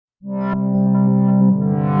Hello,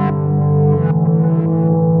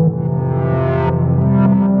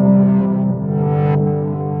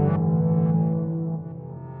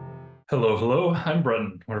 I'm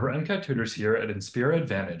Bretton, one of our MCAT tutors here at Inspira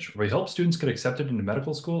Advantage, where we help students get accepted into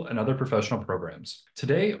medical school and other professional programs.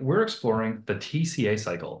 Today, we're exploring the TCA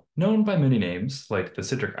cycle, known by many names like the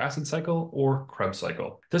citric acid cycle or Krebs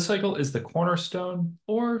cycle. This cycle is the cornerstone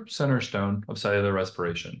or center stone of cellular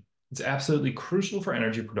respiration. It's absolutely crucial for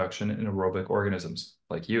energy production in aerobic organisms,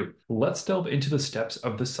 like you. Let's delve into the steps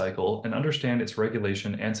of this cycle and understand its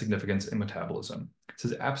regulation and significance in metabolism.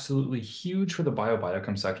 This is absolutely huge for the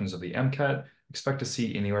biochem sections of the MCAT. Expect to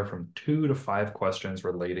see anywhere from 2 to 5 questions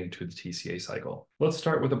relating to the TCA cycle. Let's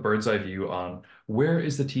start with a bird's eye view on where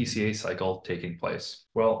is the TCA cycle taking place.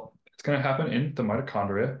 Well, it's going to happen in the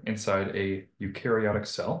mitochondria inside a eukaryotic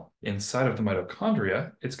cell. Inside of the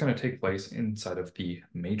mitochondria, it's going to take place inside of the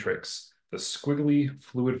matrix, the squiggly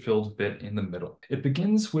fluid-filled bit in the middle. It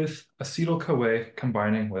begins with acetyl-CoA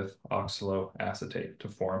combining with oxaloacetate to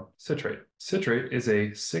form citrate. Citrate is a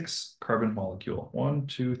 6-carbon molecule. 1,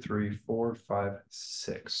 2, 3, 4, 5,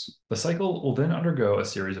 6. The cycle will then undergo a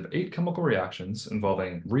series of 8 chemical reactions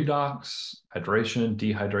involving redox, hydration,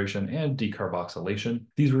 dehydration, and decarboxylation.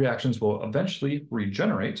 These reactions will eventually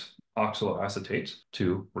regenerate oxaloacetate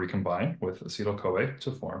to recombine with acetyl-CoA to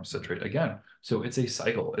form citrate again. So it's a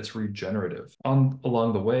cycle, it's regenerative.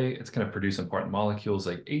 Along the way, it's going to produce important molecules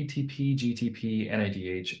like ATP, GTP,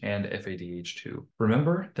 NADH, and FADH2.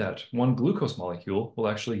 Remember that one glucose molecule will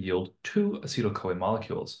actually yield 2 acetyl-CoA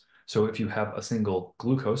molecules. So if you have a single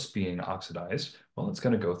glucose being oxidized, well, it's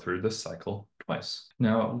going to go through this cycle twice.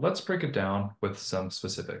 Now, let's break it down with some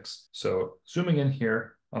specifics. So zooming in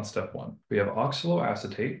here, on step 1, we have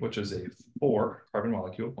oxaloacetate, which is a 4-carbon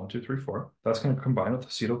molecule, 1, 2, 3, 4. That's going to combine with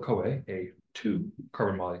acetyl-CoA, a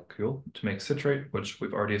 2-carbon molecule, to make citrate, which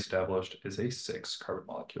we've already established is a 6-carbon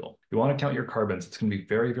molecule. You want to count your carbons. It's going to be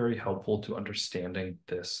very, very helpful to understanding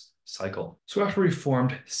this cycle. So after we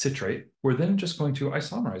formed citrate, we're then just going to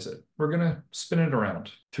isomerize it. We're going to spin it around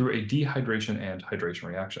through a dehydration and hydration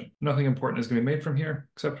reaction. Nothing important is going to be made from here,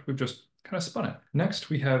 except we've just kind of spun it.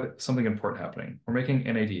 Next, we have something important happening. We're making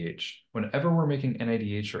NADH. Whenever we're making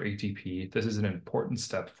NADH or ATP, this is an important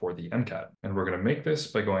step for the MCAT. And we're going to make this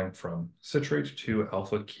by going from citrate to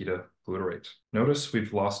alpha-ketoglutarate. Notice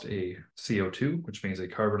we've lost a CO2, which means a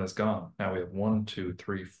carbon is gone. Now we have 1, 2,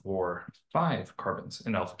 3, 4, 5 carbons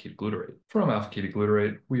in alpha-ketoglutarate. From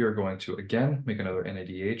alpha-ketoglutarate, we are going to again make another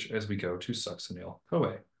NADH as we go to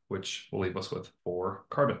succinyl-CoA, which will leave us with 4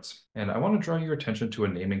 carbons. And I want to draw your attention to a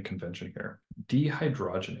naming convention here.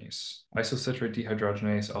 Dehydrogenase, isocitrate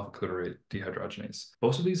dehydrogenase, alpha-ketoglutarate dehydrogenase.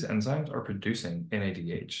 Both of these enzymes are producing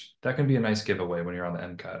NADH. That can be a nice giveaway when you're on the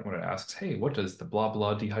MCAT, when it asks, hey, what does the blah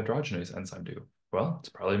blah dehydrogenase enzyme do? Well, it's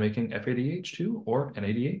probably making FADH2 or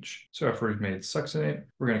NADH. So after we've made succinate,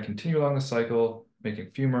 we're going to continue along the cycle, making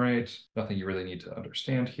fumarate, nothing you really need to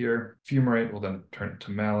understand here. Fumarate will then turn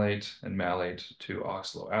to malate, and malate to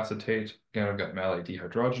oxaloacetate. Again, I've got malate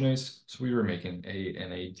dehydrogenase, so we were making a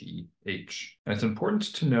NADH. And it's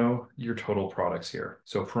important to know your total products here.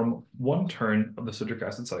 So from one turn of the citric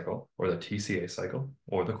acid cycle, or the TCA cycle,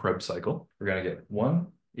 or the Krebs cycle, we're going to get 1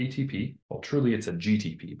 ATP. Well, truly it's a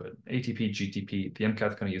GTP, but ATP, GTP, the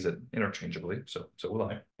MCAT's going to use it interchangeably, so will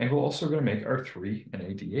I. And we're also going to make our 3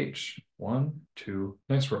 NADH. 1, 2.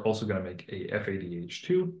 Next, we're also going to make a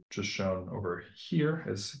FADH2, just shown over here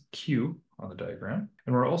as Q on the diagram.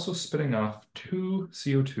 And we're also spitting off 2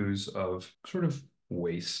 CO2s of sort of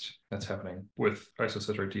waste that's happening with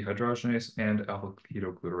isocitrate dehydrogenase and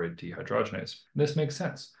alpha-ketoglutarate dehydrogenase. This makes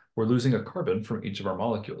sense. We're losing a carbon from each of our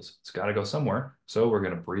molecules. It's got to go somewhere, so we're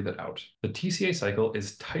going to breathe it out. The TCA cycle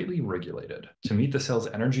is tightly regulated to meet the cell's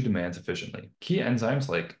energy demands efficiently. Key enzymes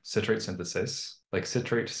like citrate synthase,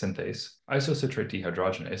 isocitrate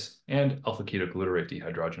dehydrogenase, and alpha-ketoglutarate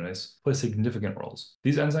dehydrogenase play significant roles.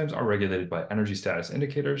 These enzymes are regulated by energy status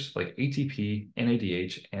indicators like ATP,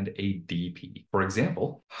 NADH, and ADP. For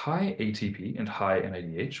example, high ATP and high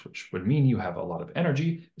NADH, which would mean you have a lot of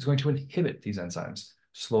energy, is going to inhibit these enzymes,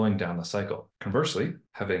 slowing down the cycle. Conversely,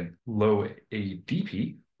 having low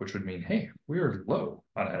ADP, which would mean, hey, we are low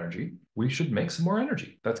on energy, we should make some more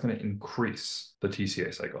energy. That's going to increase the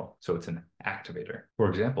TCA cycle. So it's an activator. For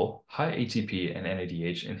example, high ATP and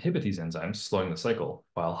NADH inhibit these enzymes, slowing the cycle,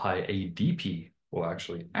 while high ADP will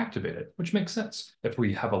actually activate it, which makes sense. If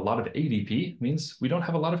we have a lot of ADP, it means we don't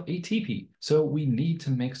have a lot of ATP. So we need to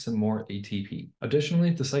make some more ATP. Additionally,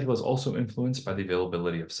 the cycle is also influenced by the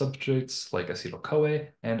availability of substrates like acetyl-CoA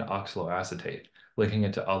and oxaloacetate. linking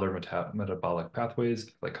it to other metabolic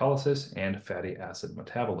pathways like glycolysis and fatty acid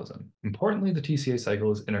metabolism. Importantly, the TCA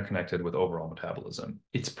cycle is interconnected with overall metabolism.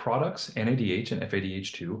 Its products, NADH and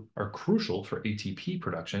FADH2, are crucial for ATP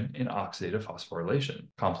production and oxidative phosphorylation,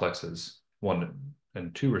 complexes 1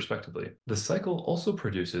 and 2 respectively. The cycle also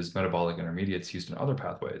produces metabolic intermediates used in other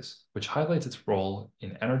pathways, which highlights its role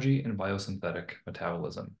in energy and biosynthetic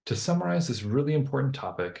metabolism. To summarize this really important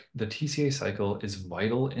topic, the TCA cycle is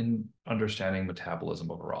vital in understanding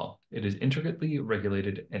metabolism overall. It is intricately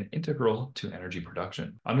regulated and integral to energy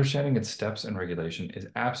production. Understanding its steps and regulation is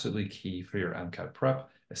absolutely key for your MCAT prep,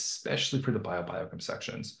 especially for the biochem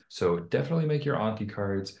sections. So definitely make your Anki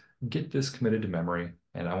cards, get this committed to memory,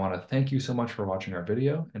 and I want to thank you so much for watching our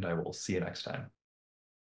video, and I will see you next time.